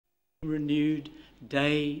renewed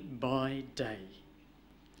day by day.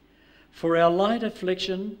 For our light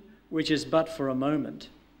affliction, which is but for a moment,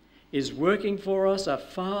 is working for us a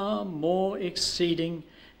far more exceeding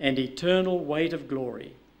and eternal weight of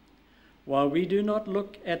glory, while we do not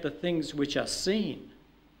look at the things which are seen,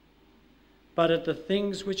 but at the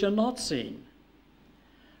things which are not seen.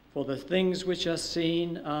 For the things which are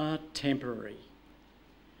seen are temporary,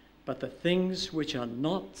 but the things which are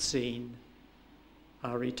not seen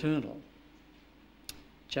are eternal.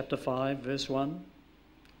 Chapter 5, verse 1.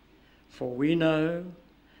 For we know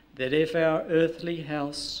that if our earthly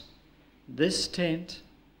house, this tent,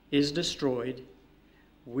 is destroyed,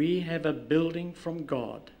 we have a building from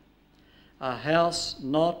God, a house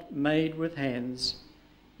not made with hands,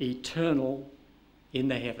 eternal in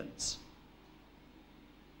the heavens.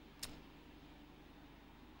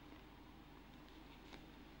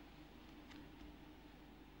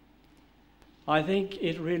 I think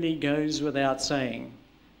it really goes without saying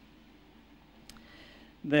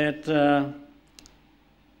that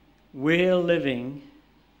we're living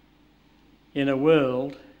in a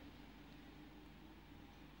world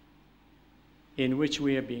in which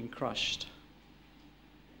we are being crushed.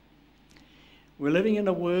 We're living in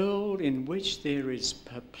a world in which there is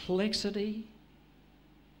perplexity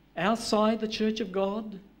outside the Church of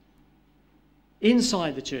God,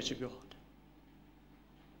 inside the Church of God.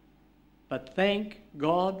 But thank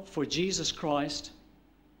God for Jesus Christ,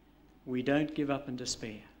 we don't give up in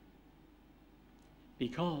despair,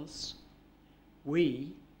 because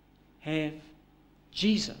we have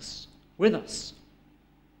Jesus with us.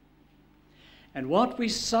 And what we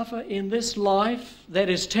suffer in this life that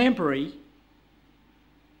is temporary,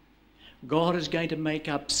 God is going to make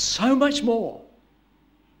up so much more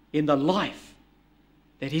in the life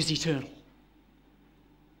that is eternal.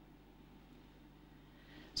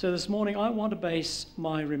 So this morning I want to base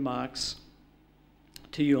my remarks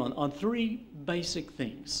to you on three basic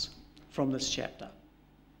things from this chapter.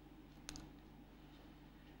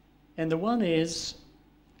 And the one is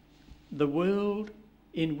the world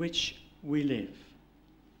in which we live.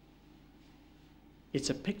 It's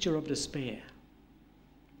a picture of despair.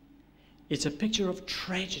 It's a picture of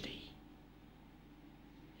tragedy.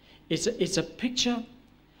 It's a picture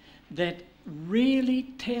that really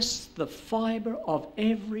tests the fibre of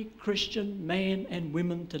every Christian man and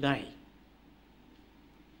woman today.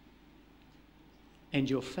 And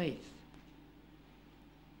your faith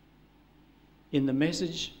in the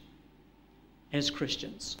message as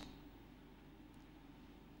Christians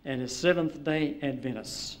and as Seventh-day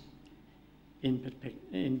Adventists in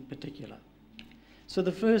particular. So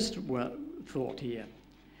the first thought here,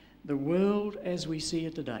 the world as we see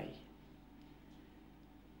it today.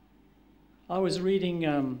 I was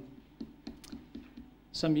reading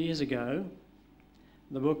some years ago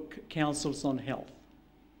the book Counsels on Health.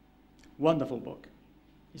 Wonderful book.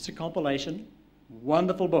 It's a compilation.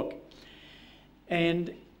 Wonderful book.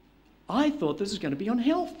 And I thought this was going to be on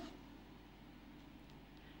health.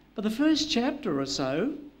 But the first chapter or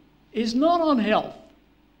so is not on health,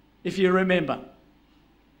 if you remember.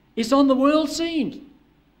 It's on the world scene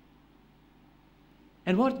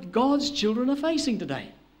and what God's children are facing today.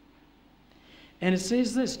 And it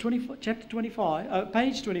says this, chapter 25,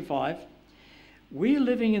 page 25, we're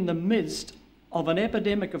living in the midst of an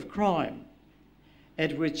epidemic of crime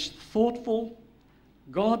at which thoughtful,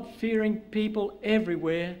 God-fearing people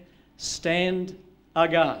everywhere stand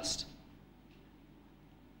aghast.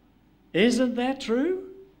 Isn't that true?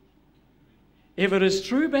 If it is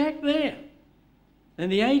true back there in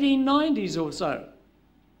the 1890s or so,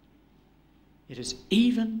 it is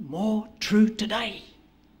even more true today.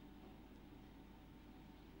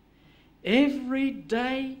 Every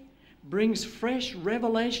day brings fresh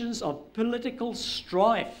revelations of political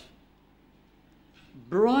strife,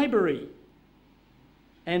 bribery,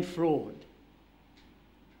 and fraud.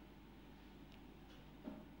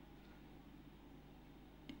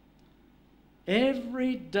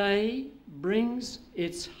 Every day brings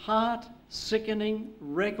its heart-sickening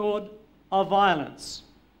record of violence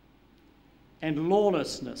and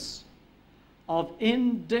lawlessness, of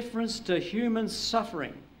indifference to human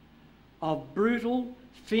suffering, of brutal,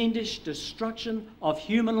 fiendish destruction of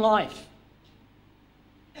human life.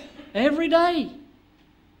 Every day.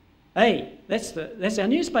 Hey, that's our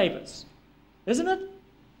newspapers, isn't it?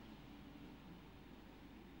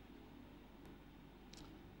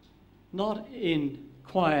 Not in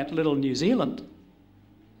quiet little New Zealand.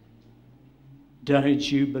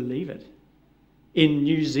 Don't you believe it? In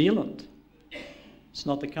New Zealand. It's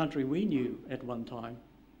not the country we knew at one time.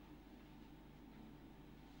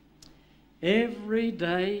 every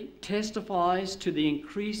day testifies to the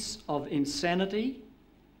increase of insanity,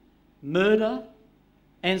 murder,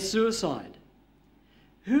 and suicide.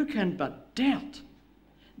 Who can but doubt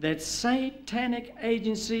that satanic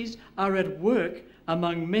agencies are at work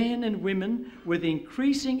among men and women with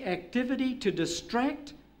increasing activity to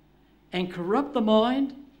distract and corrupt the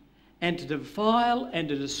mind and to defile and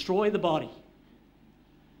to destroy the body?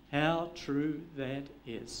 How true that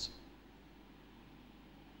is.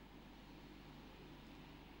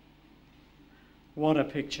 What a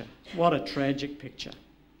picture. What a tragic picture.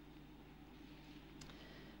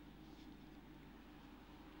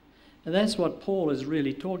 And that's what Paul is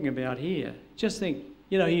really talking about here. Just think,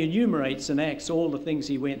 he enumerates in Acts all the things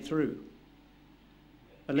he went through.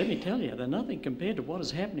 But let me tell you, they're nothing compared to what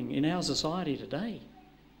is happening in our society today,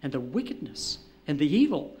 and the wickedness and the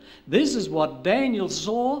evil. This is what Daniel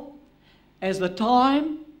saw as the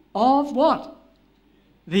time of what?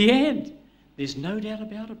 The end. There's no doubt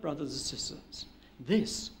about it, brothers and sisters.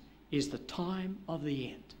 This is the time of the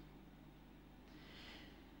end.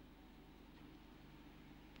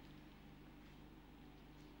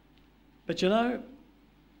 But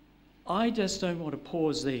I just don't want to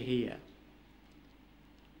pause there here.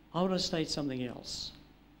 I want to state something else.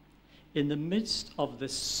 In the midst of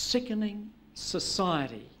this sickening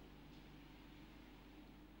society,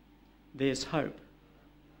 there's hope.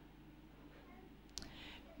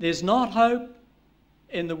 There's not hope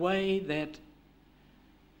in the way that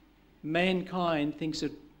mankind thinks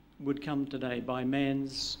it would come today by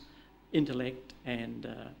man's intellect and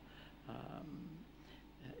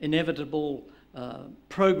inevitable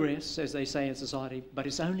progress, as they say in society, but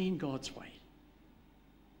it's only in God's way.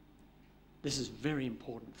 This is very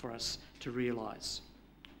important for us to realise.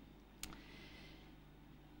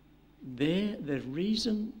 The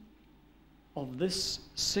reason of this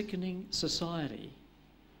sickening society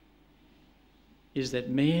is that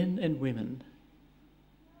men and women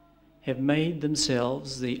have made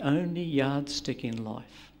themselves the only yardstick in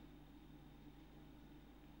life.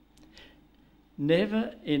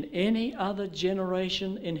 Never in any other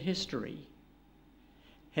generation in history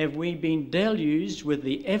have we been deluged with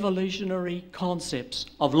the evolutionary concepts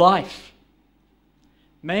of life.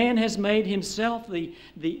 Man has made himself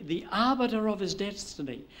the arbiter of his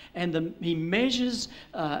destiny, and he measures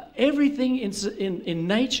everything in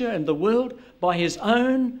nature and the world by his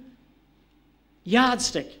own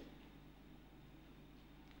yardstick.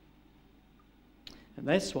 And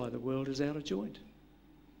that's why the world is out of joint.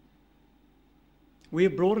 We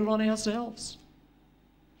have brought it on ourselves.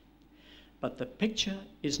 But the picture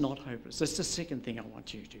is not hopeless. That's the second thing I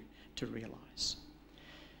want you to realise.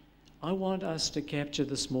 I want us to capture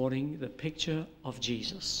this morning the picture of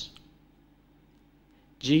Jesus.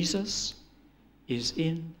 Jesus is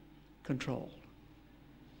in control.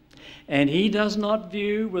 And he does not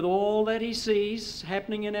view, with all that he sees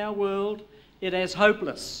happening in our world, it as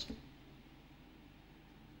hopeless.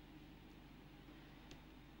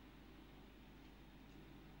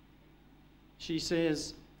 She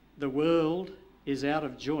says, the world is out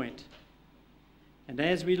of joint. And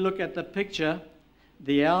as we look at the picture,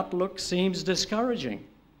 the outlook seems discouraging.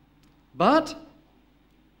 But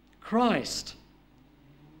Christ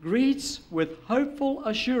greets with hopeful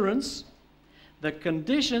assurance the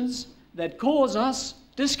conditions that cause us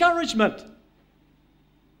discouragement.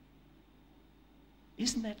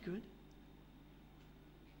 Isn't that good?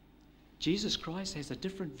 Jesus Christ has a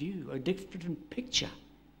different view, a different picture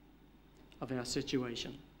of our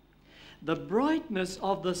situation. The brightness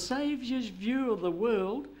of the Saviour's view of the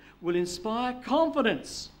world will inspire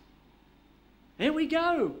confidence. There we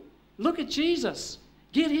go. Look at Jesus.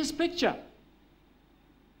 Get his picture.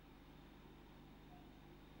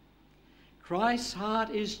 Christ's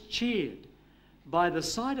heart is cheered by the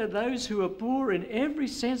sight of those who are poor in every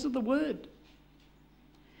sense of the word.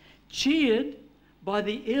 Cheered by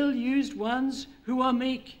the ill-used ones who are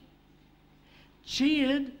meek.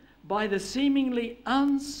 Cheered by the seemingly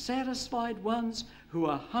unsatisfied ones who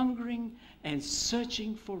are hungering and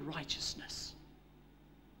searching for righteousness.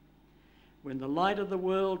 When the light of the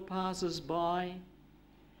world passes by,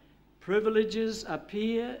 privileges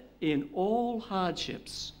appear in all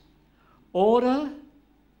hardships, order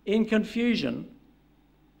in confusion,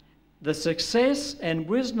 the success and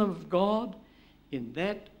wisdom of God in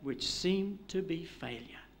that which seemed to be failure.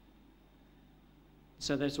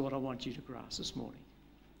 So that's what I want you to grasp this morning.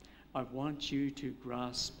 I want you to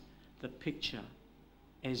grasp the picture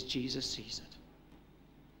as Jesus sees it.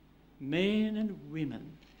 Men and women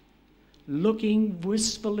looking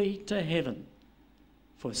wistfully to heaven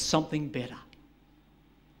for something better.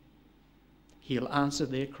 He'll answer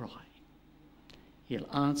their cry. He'll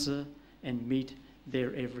answer and meet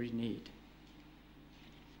their every need.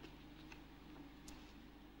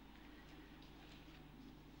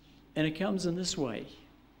 And it comes in this way.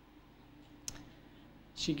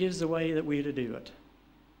 She gives the way that we're to do it.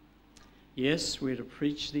 Yes, we're to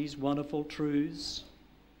preach these wonderful truths.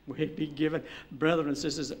 We're to be given, brothers and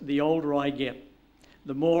sisters, the older I get,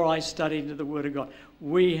 the more I study into the Word of God,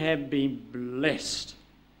 we have been blessed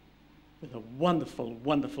with a wonderful,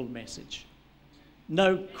 wonderful message.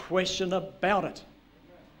 No question about it.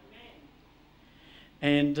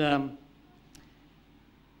 And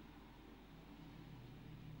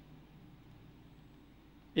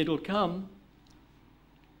it'll come,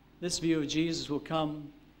 this view of Jesus will come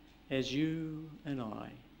as you and I,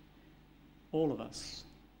 all of us,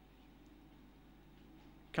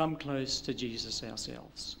 come close to Jesus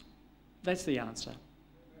ourselves. That's the answer.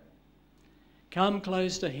 Come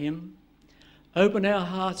close to Him, open our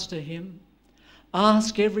hearts to Him,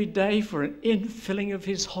 ask every day for an infilling of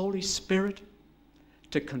His Holy Spirit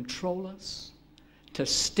to control us, to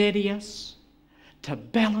steady us, to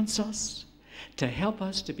balance us, to help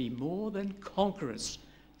us to be more than conquerors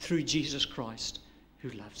through Jesus Christ who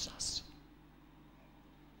loves us.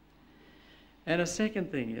 And a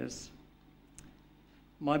second thing is,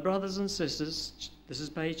 my brothers and sisters, this is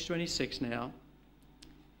page 26 now,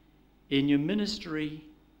 in your ministry,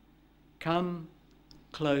 come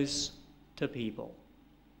close to people.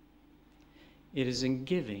 It is in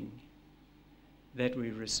giving that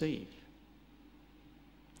we receive.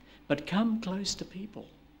 But come close to people.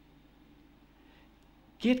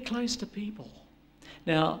 Get close to people.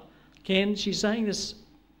 Now, Ken, she's saying this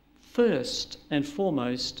first and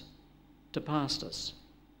foremost to pastors.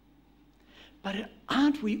 But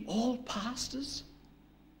aren't we all pastors?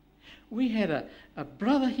 We had a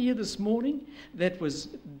brother here this morning that was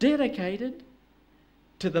dedicated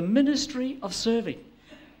to the ministry of serving.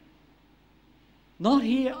 Not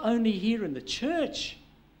here, only here in the church,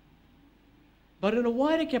 but in a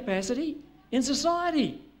wider capacity in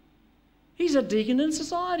society. He's a deacon in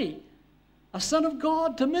society, a son of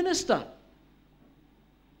God to minister.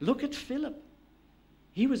 Look at Philip.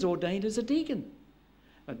 He was ordained as a deacon.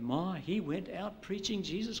 But he went out preaching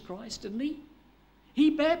Jesus Christ, didn't he?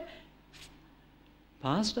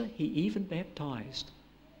 Pastor, he even baptized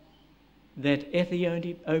that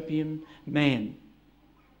Ethiopian man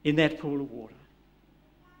in that pool of water.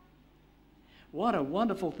 What a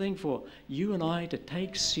wonderful thing for you and I to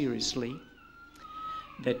take seriously,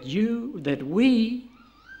 that we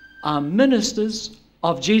are ministers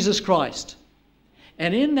of Jesus Christ.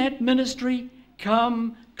 And in that ministry,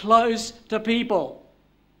 come close to people.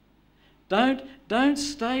 Don't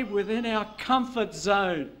stay within our comfort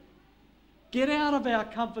zone. Get out of our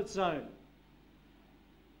comfort zone.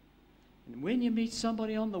 And when you meet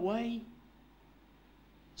somebody on the way,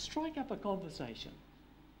 strike up a conversation.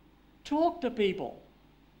 Talk to people.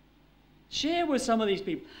 Share with some of these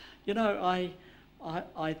people. You know,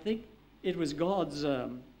 I think it was God's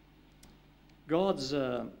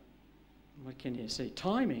what can you say,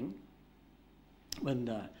 timing,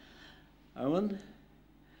 when Owen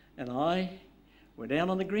and I were down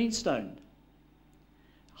on the Greenstone,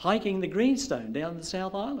 hiking the Greenstone down the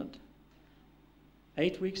South Island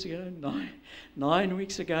 8 weeks ago, 9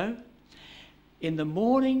 weeks ago. In the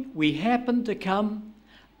morning, we happened to come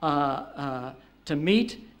to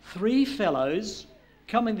meet 3 fellows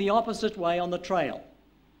coming the opposite way on the trail.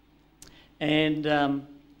 And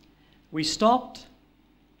we stopped,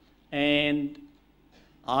 and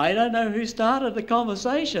I don't know who started the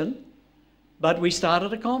conversation, but we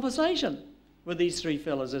started a conversation with these 3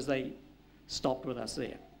 fellows as they stopped with us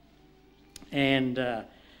there. And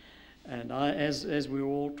as we were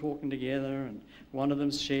all talking together, and one of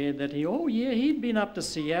them shared that he'd been up to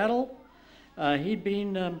Seattle. He'd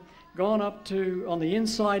been gone up to, on the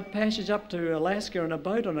inside passage up to Alaska in a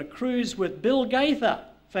boat on a cruise with Bill Gaither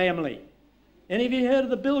family. Any of you heard of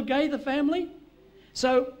the Bill Gaither family?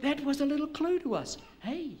 So that was a little clue to us.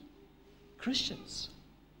 Hey, Christians,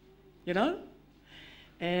 you know?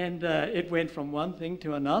 And it went from one thing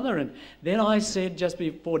to another. And then I said, just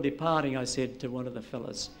before departing, I said to one of the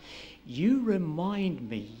fellows, you remind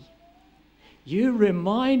me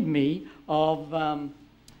of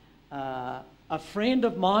a friend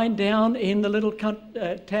of mine down in the little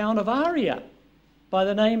town of Aria by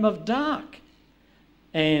the name of Dark.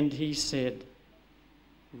 And he said,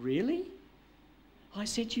 really? I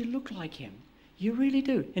said, you look like him. You really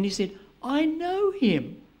do. And he said, I know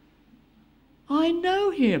him. I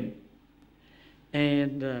know him.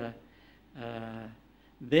 And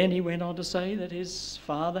then he went on to say that his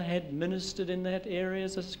father had ministered in that area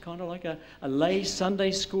as kind of like a lay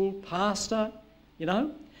Sunday school pastor, you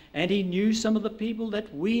know. And he knew some of the people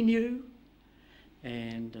that we knew.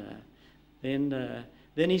 And then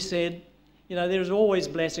he said, you know, there's always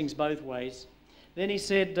blessings both ways. Then he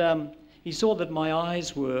said, he saw that my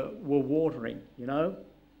eyes were watering, you know.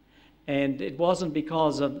 And it wasn't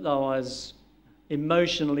because I was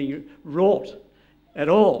emotionally wrought at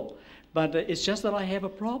all. But it's just that I have a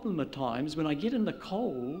problem at times. When I get in the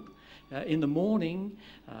cold in the morning,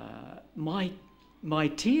 my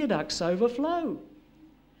tear ducts overflow.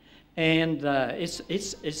 And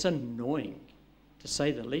it's annoying, to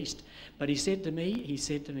say the least. But he said to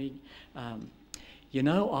me, you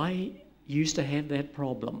know, I used to have that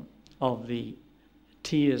problem of the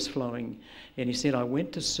tears flowing. And he said, I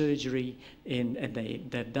went to surgery, and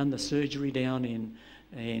they've done the surgery down in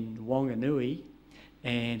Wanganui.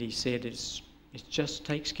 And he said, it just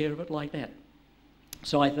takes care of it like that.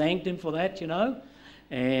 So I thanked him for that, you know.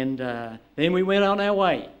 And then we went on our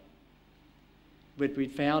way. But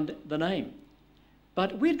we'd found the name.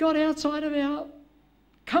 But we'd got outside of our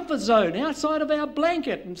comfort zone, outside of our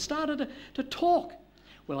blanket, and started to talk.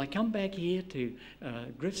 Well, I come back here to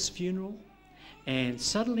Griff's funeral, and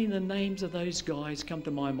suddenly the names of those guys come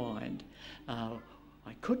to my mind.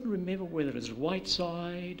 I couldn't remember whether it was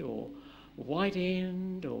Whiteside or White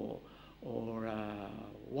End or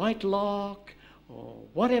White Lock or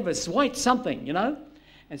whatever, it's White something, you know.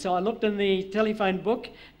 And so I looked in the telephone book,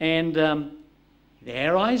 and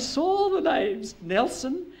there I saw the names,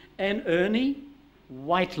 Nelson and Ernie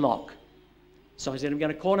Whitelock. So I said, I'm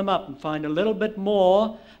going to call him up and find a little bit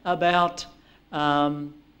more about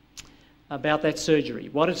that surgery,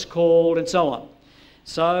 what it's called and so on.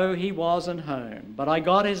 So he wasn't home, but I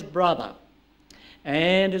got his brother.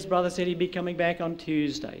 And his brother said he'd be coming back on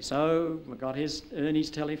Tuesday. So we got Ernie's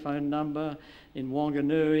telephone number in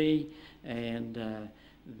Wanganui, and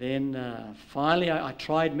then finally I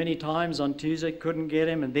tried many times on Tuesday, couldn't get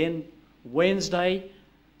him, and then Wednesday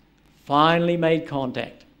finally made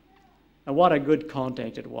contact. And what a good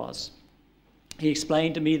contact it was. He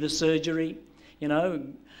explained to me the surgery, you know,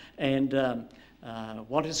 and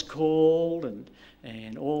what it's called,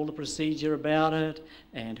 and all the procedure about it,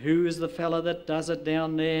 and who is the fella that does it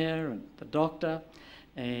down there, and the doctor.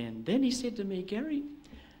 And then he said to me, Gary,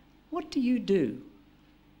 what do you do?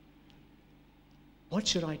 What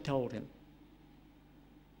should I tell him?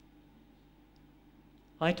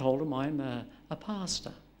 I told him I'm a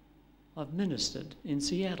pastor. I've ministered in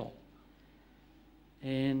Seattle.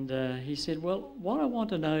 And he said, well, what I want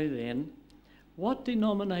to know then, what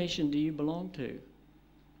denomination do you belong to?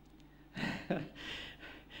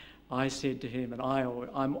 I said to him,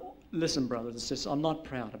 and listen, brothers and sisters, I'm not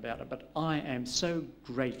proud about it, but I am so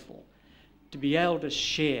grateful to be able to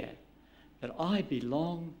share that I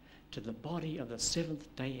belong to the body of the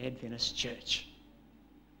Seventh-day Adventist Church.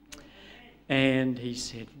 And he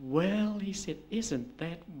said, well, he said, isn't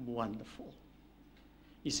that wonderful?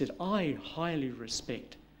 He said, I highly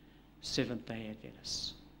respect Seventh-day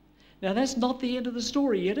Adventists. Now, that's not the end of the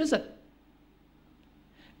story yet, is it?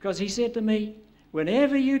 Because he said to me,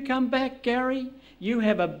 whenever you come back, Gary, you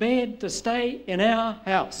have a bed to stay in our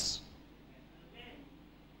house.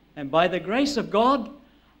 And by the grace of God,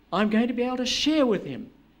 I'm going to be able to share with him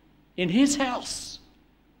in his house.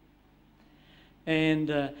 And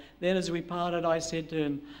then as we parted, I said to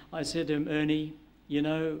him, Ernie, you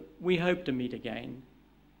know, we hope to meet again.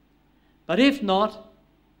 But if not,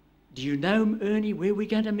 do you know, Ernie, where we're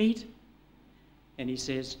going to meet? And he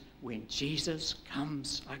says, when Jesus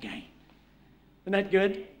comes again. Isn't that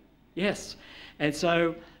good? Yes. And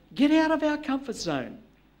so get out of our comfort zone.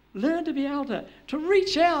 Learn to be able to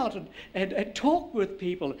reach out and talk with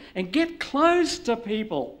people and get close to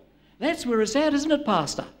people. That's where it's at, isn't it,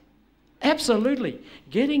 Pastor? Absolutely.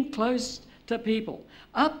 Getting close to people.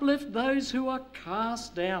 Uplift those who are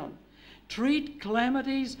cast down. Treat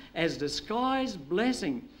calamities as disguised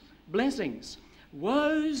blessings.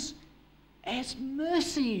 Woes as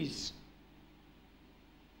mercies.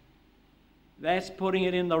 That's putting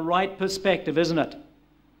it in the right perspective, isn't it?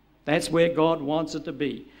 That's where God wants it to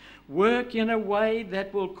be. Work in a way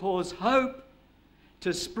that will cause hope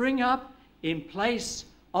to spring up in place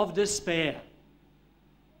of despair.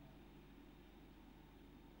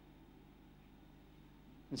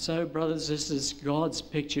 And so, brothers and sisters, God's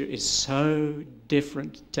picture is so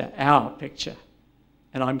different to our picture.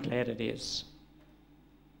 And I'm glad it is.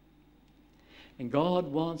 And God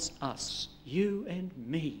wants us, you and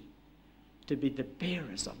me, to be the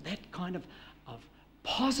bearers of that kind of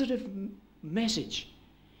positive message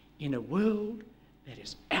in a world that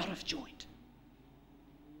is out of joint.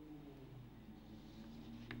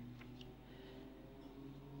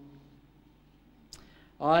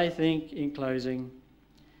 I think, in closing,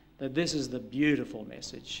 that this is the beautiful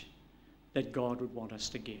message that God would want us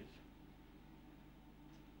to give.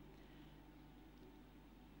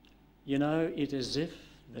 You know, it is as if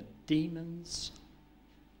the demons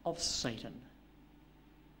of Satan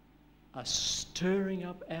are stirring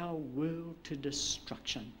up our world to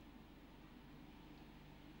destruction.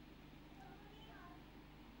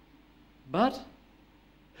 But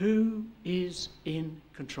who is in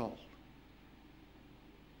control?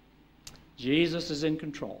 Jesus is in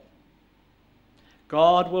control.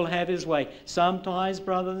 God will have his way. Sometimes,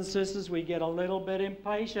 brothers and sisters, we get a little bit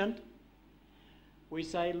impatient. We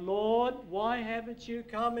say, Lord, why haven't you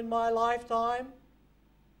come in my lifetime?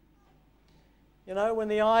 You know, when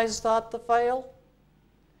the eyes start to fail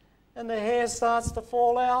and the hair starts to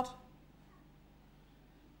fall out,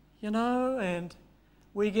 you know, and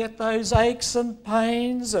we get those aches and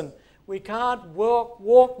pains and we can't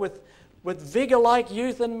walk with vigor like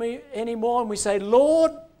youth in me anymore, and we say,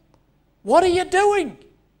 Lord, what are you doing?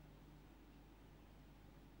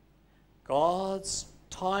 God's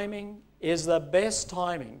timing is the best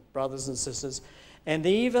timing, brothers and sisters. And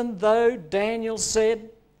even though Daniel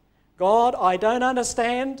said, God, I don't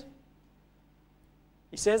understand,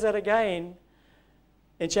 he says that again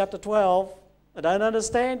in chapter 12, I don't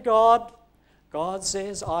understand, God. God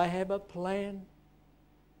says, I have a plan.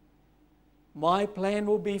 My plan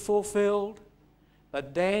will be fulfilled.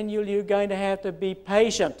 But Daniel, you're going to have to be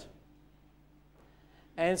patient.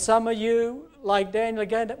 And some of you, like Daniel,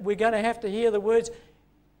 we're going to have to hear the words,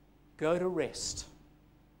 go to rest.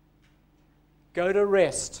 Go to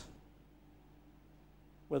rest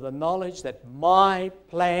with the knowledge that my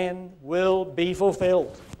plan will be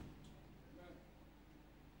fulfilled.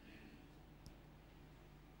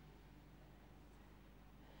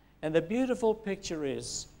 And the beautiful picture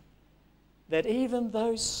is that even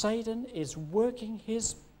though Satan is working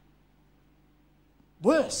his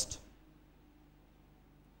worst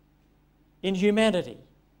in humanity,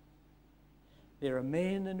 there are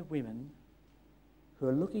men and women who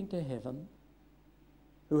are looking to heaven,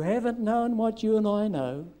 who haven't known what you and I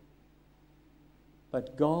know,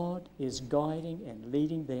 but God is guiding and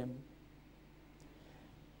leading them.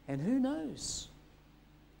 And who knows?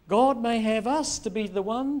 God may have us to be the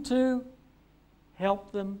one to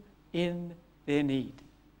help them in their need.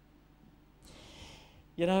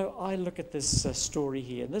 You know, I look at this story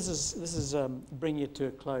here, and this is bring you to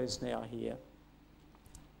a close now here.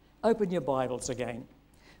 Open your Bibles again.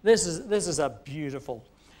 This is a beautiful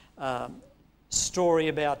story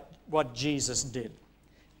about what Jesus did.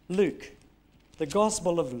 Luke, the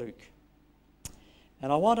Gospel of Luke.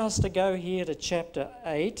 And I want us to go here to chapter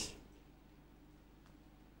 8.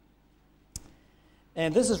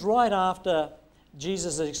 And this is right after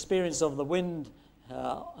Jesus' experience of the wind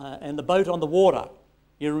and the boat on the water.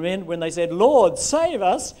 You remember when they said, Lord, save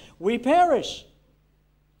us, we perish.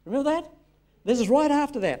 Remember that? This is right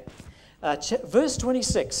after that. Verse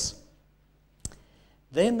 26.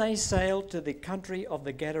 Then they sailed to the country of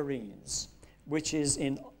the Gadarenes, which is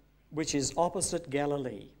opposite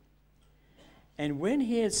Galilee. And when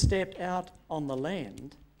he had stepped out on the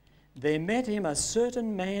land, there met him a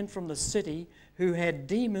certain man from the city who had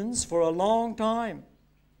demons for a long time.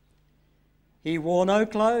 He wore no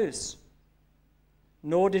clothes,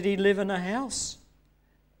 nor did he live in a house,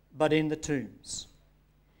 but in the tombs.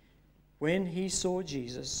 When he saw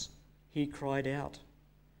Jesus, he cried out,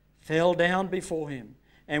 fell down before him,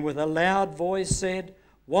 and with a loud voice said,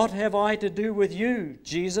 What have I to do with you,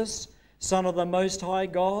 Jesus, Son of the Most High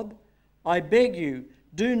God? I beg you,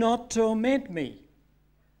 do not torment me.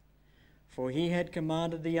 For he had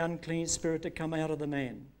commanded the unclean spirit to come out of the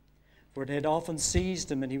man. For it had often seized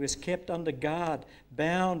him, and he was kept under guard,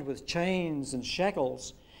 bound with chains and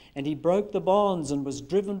shackles. And he broke the bonds and was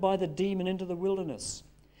driven by the demon into the wilderness.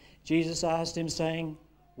 Jesus asked him, saying,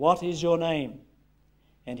 What is your name?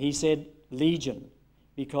 And he said, Legion,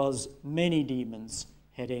 because many demons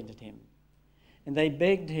had entered him. And they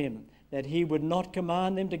begged him that he would not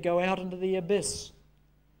command them to go out into the abyss.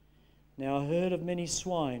 Now a herd of many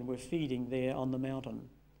swine were feeding there on the mountain,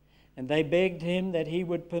 and they begged him that he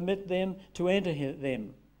would permit them to enter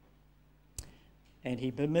them. And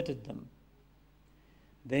he permitted them.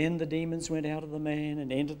 Then the demons went out of the man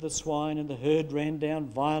and entered the swine, and the herd ran down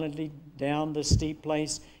violently down the steep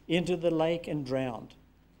place into the lake and drowned.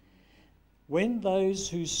 When those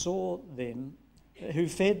who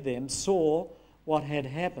fed them saw what had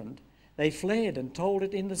happened, they fled and told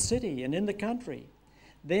it in the city and in the country.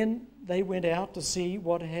 Then they went out to see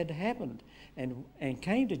what had happened, and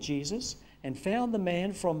came to Jesus and found the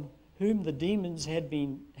man from whom the demons had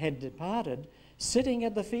departed, sitting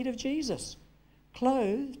at the feet of Jesus,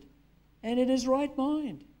 clothed and in his right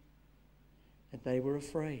mind. and they were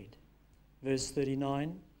afraid. Verse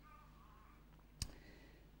 39.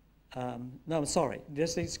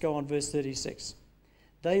 Let's go on verse 36.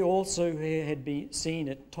 They also who had seen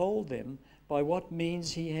it told them by what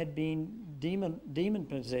means he had been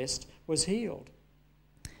demon-possessed was healed.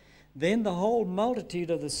 Then the whole multitude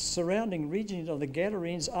of the surrounding region of the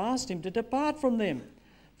Gadarenes asked him to depart from them,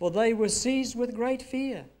 for they were seized with great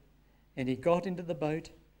fear. And he got into the boat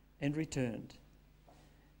and returned.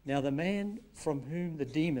 Now the man from whom the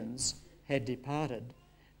demons had departed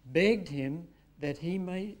begged him that he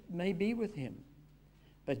may be with him.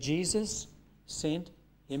 But Jesus sent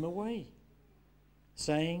him away,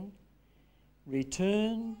 saying,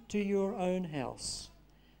 "Return to your own house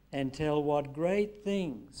and tell what great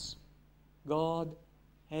things God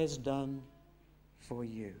has done for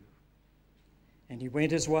you." And he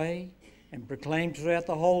went his way and proclaimed throughout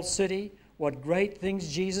the whole city what great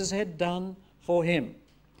things Jesus had done for him.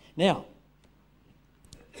 Now,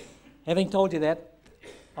 having told you that,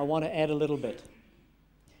 I want to add a little bit.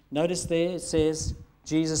 Notice there it says,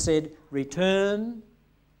 Jesus said, "Return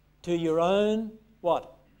to your own,"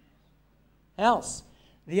 what? House.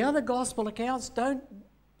 The other gospel accounts don't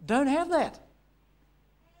have that.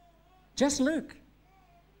 Just Luke.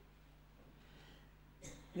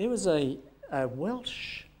 There was a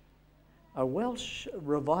Welsh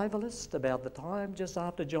revivalist about the time just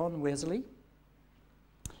after John Wesley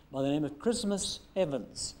by the name of Christmas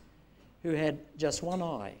Evans, who had just one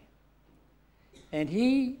eye. And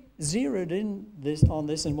he zeroed in on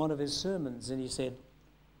this in one of his sermons, and he said,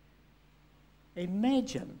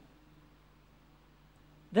 imagine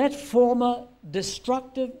that former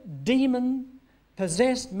destructive,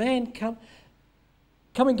 demon-possessed man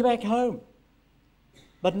coming back home,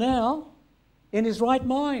 but now in his right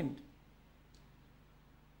mind.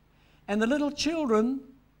 And the little children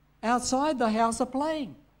outside the house are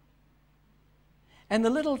playing. And the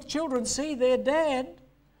little children see their dad,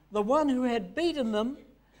 the one who had beaten them,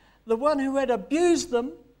 the one who had abused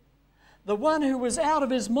them, the one who was out of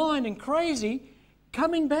his mind and crazy,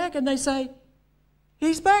 coming back, and they say,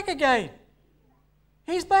 "He's back again.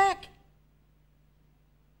 He's back."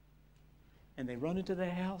 And they run into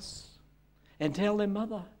their house and tell their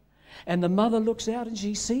mother. And the mother looks out and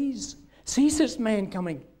she sees this man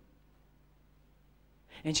coming.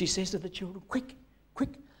 And she says to the children, quick,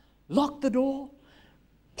 lock the door,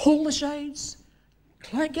 pull the shades,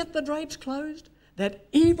 get the drapes closed. That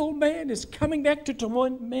evil man is coming back to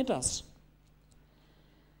torment us.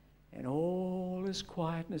 And all is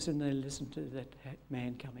quietness, and they listen to that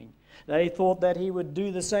man coming. They thought that he would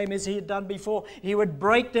do the same as he had done before. He would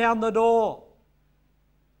break down the door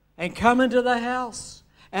and come into the house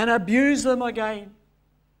and abuse them again.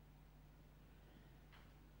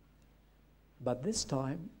 But this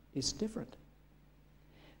time it's different.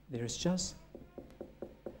 There's just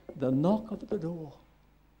the knock at the door.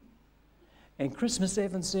 And Christmas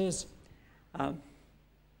Evans says,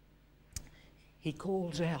 he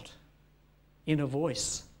calls out in a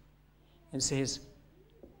voice and says,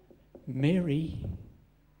 "Mary,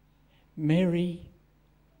 Mary,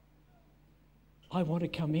 I want to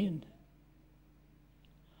come in.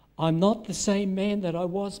 I'm not the same man that I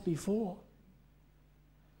was before.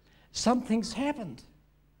 Something's happened.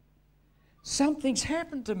 Something's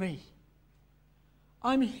happened to me.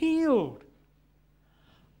 I'm healed.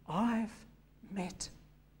 I've met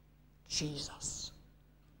Jesus.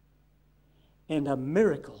 And a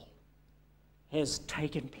miracle has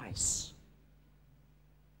taken place."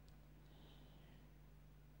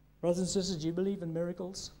 Brothers and sisters, do you believe in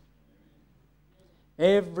miracles?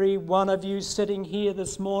 Every one of you sitting here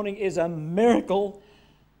this morning is a miracle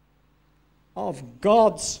of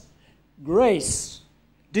God's grace.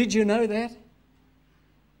 Did you know that?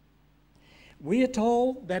 We are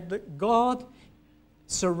told that God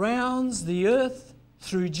surrounds the earth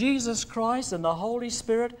through Jesus Christ and the Holy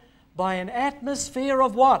Spirit by an atmosphere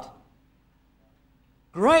of what?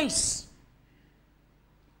 Grace.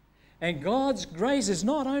 And God's grace is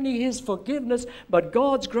not only His forgiveness, but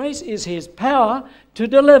God's grace is His power to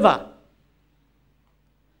deliver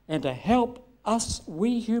and to help us,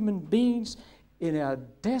 we human beings, in our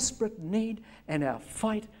desperate need and our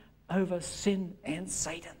fight over sin and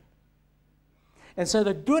Satan. And so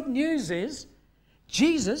the good news is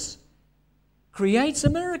Jesus creates a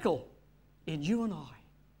miracle in you and I.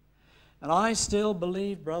 And I still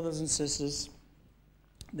believe, brothers and sisters,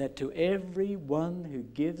 that to everyone who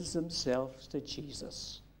gives themselves to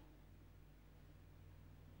Jesus,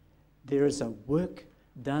 there is a work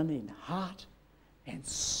done in heart and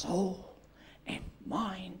soul and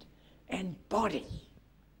mind and body.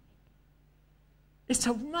 It's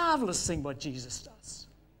a marvelous thing what Jesus does.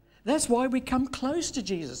 That's why we come close to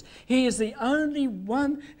Jesus. He is the only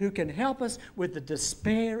one who can help us with the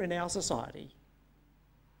despair in our society.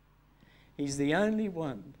 He's the only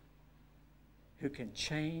one who can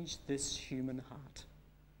change this human heart.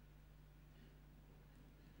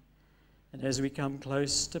 And as we come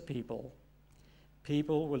close to people,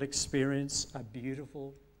 people will experience a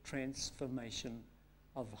beautiful transformation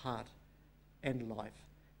of heart and life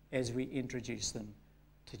as we introduce them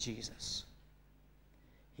to Jesus.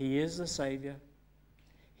 He is the Saviour.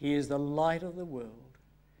 He is the light of the world.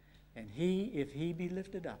 And He, if He be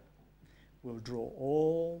lifted up, will draw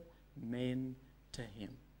all men to Him.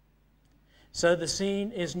 So the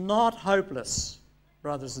scene is not hopeless,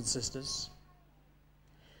 brothers and sisters.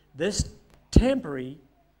 This temporary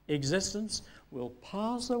existence will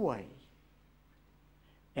pass away,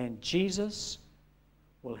 and Jesus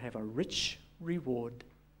will have a rich reward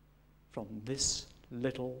from this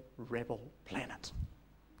little rebel planet.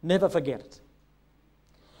 Never forget it.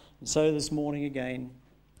 And so this morning again,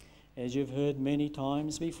 as you've heard many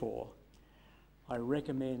times before, I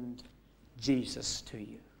recommend Jesus to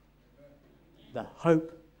you, the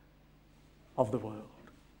hope of the world.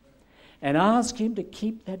 And ask Him to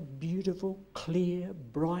keep that beautiful, clear,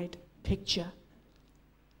 bright picture,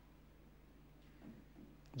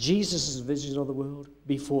 Jesus' vision of the world,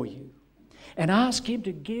 before you. And ask Him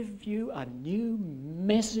to give you a new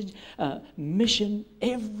mission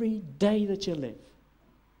every day that you live,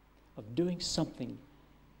 of doing something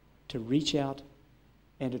to reach out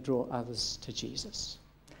and to draw others to Jesus.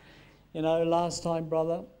 You know, last time,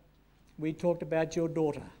 brother, we talked about your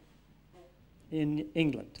daughter in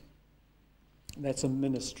England. That's a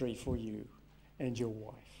ministry for you and your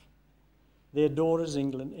wife. Their daughter's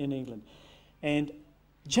in England. And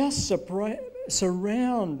just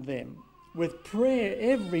surround them with prayer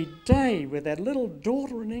every day with that little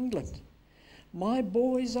daughter in England. My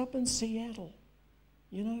boys up in Seattle.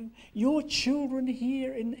 You know, your children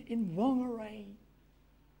here in Whangarei.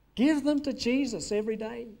 Give them to Jesus every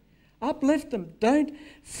day. Uplift them. Don't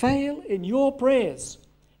fail in your prayers,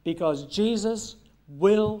 because Jesus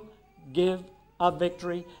will give a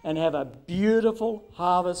victory and have a beautiful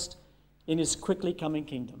harvest in His quickly coming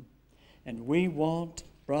kingdom. And we want,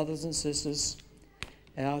 brothers and sisters,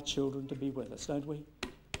 our children to be with us, don't we?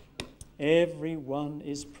 Everyone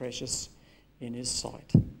is precious in His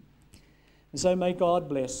sight. And so may God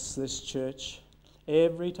bless this church.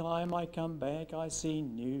 Every time I come back, I see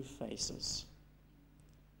new faces.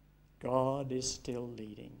 God is still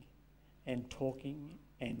leading and talking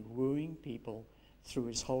and wooing people through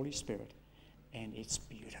His Holy Spirit, and it's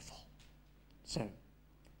beautiful. So,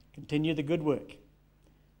 continue the good work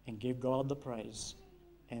and give God the praise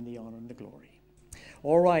and the honour and the glory.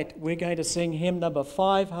 All right, we're going to sing hymn number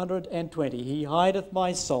 520, He Hideth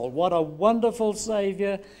My Soul. What a wonderful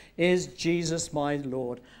Saviour is Jesus my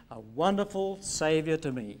Lord, a wonderful Saviour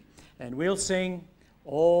to me. And we'll sing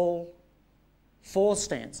all 4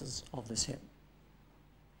 stanzas of this hymn.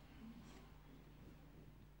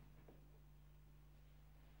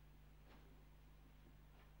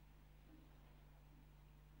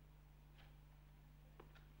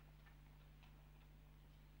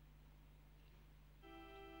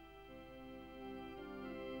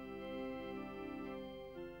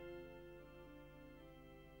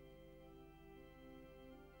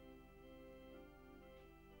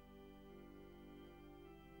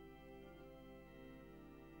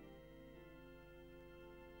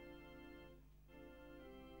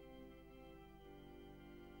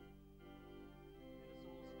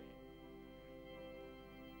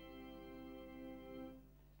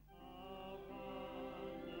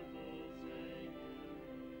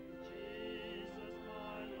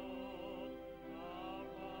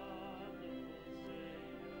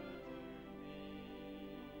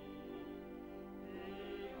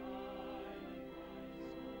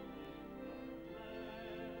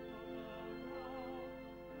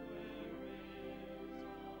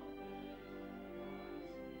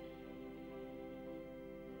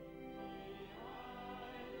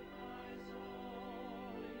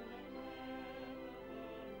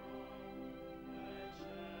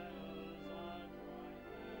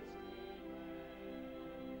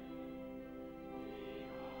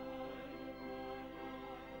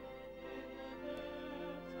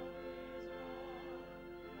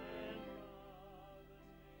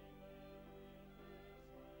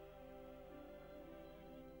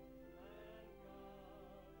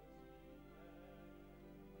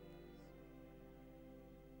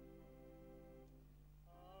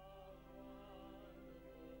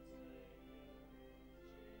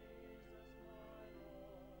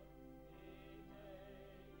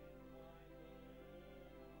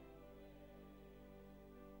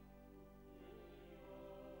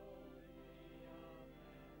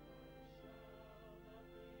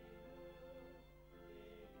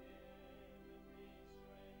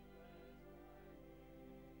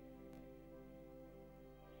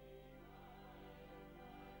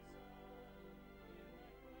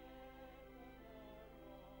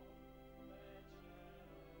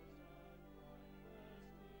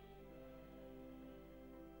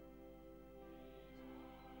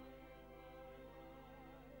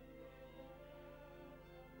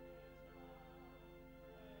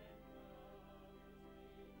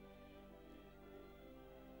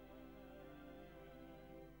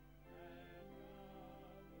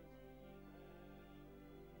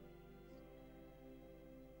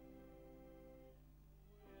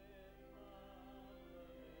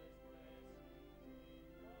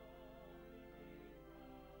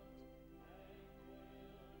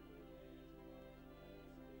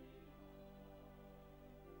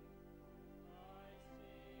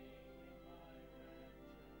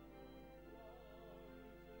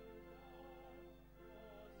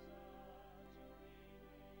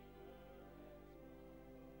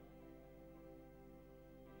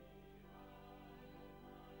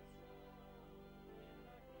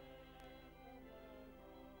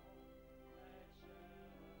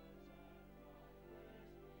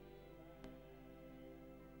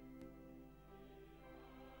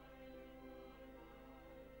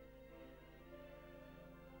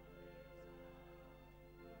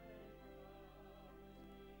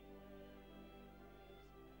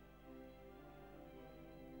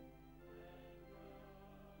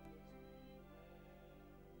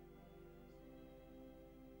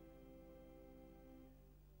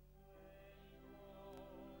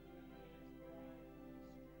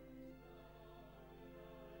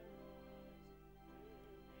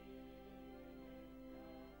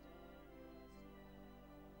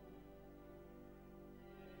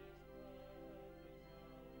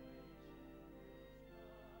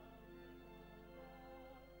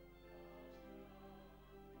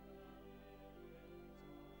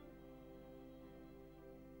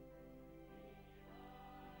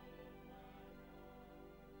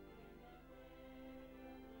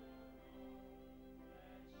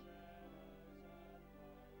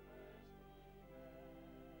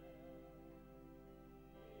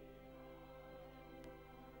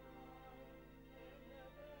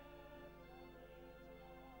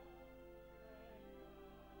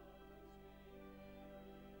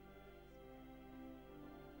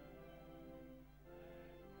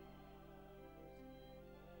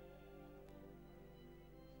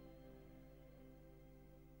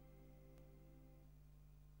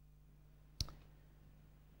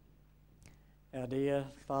 Our dear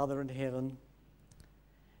Father in heaven,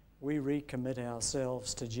 we recommit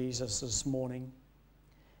ourselves to Jesus this morning.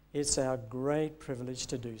 It's our great privilege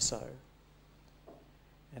to do so.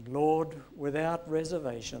 And Lord, without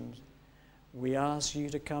reservation, we ask you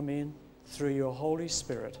to come in through your Holy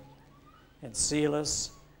Spirit and seal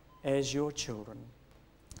us as your children.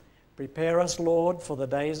 Prepare us, Lord, for the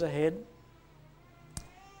days ahead.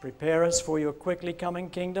 Prepare us for your quickly coming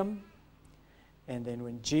kingdom. And then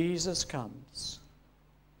when Jesus comes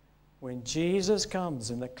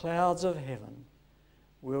in the clouds of heaven,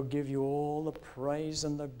 we'll give you all the praise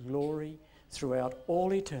and the glory throughout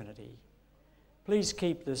all eternity. Please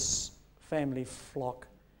keep this family flock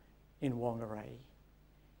in Whangarei.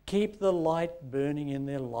 Keep the light burning in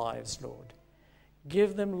their lives, Lord.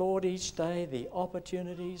 Give them, Lord, each day the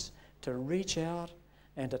opportunities to reach out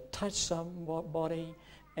and to touch somebody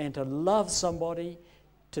and to love somebody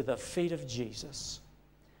to the feet of Jesus.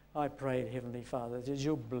 I pray, Heavenly Father, that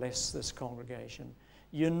you'll bless this congregation.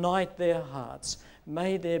 Unite their hearts.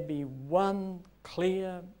 May there be one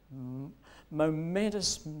clear,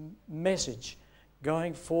 momentous message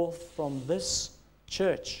going forth from this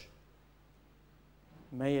church.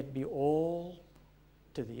 May it be all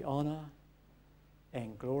to the honor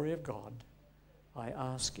and glory of God. I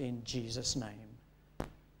ask in Jesus' name.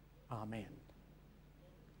 Amen.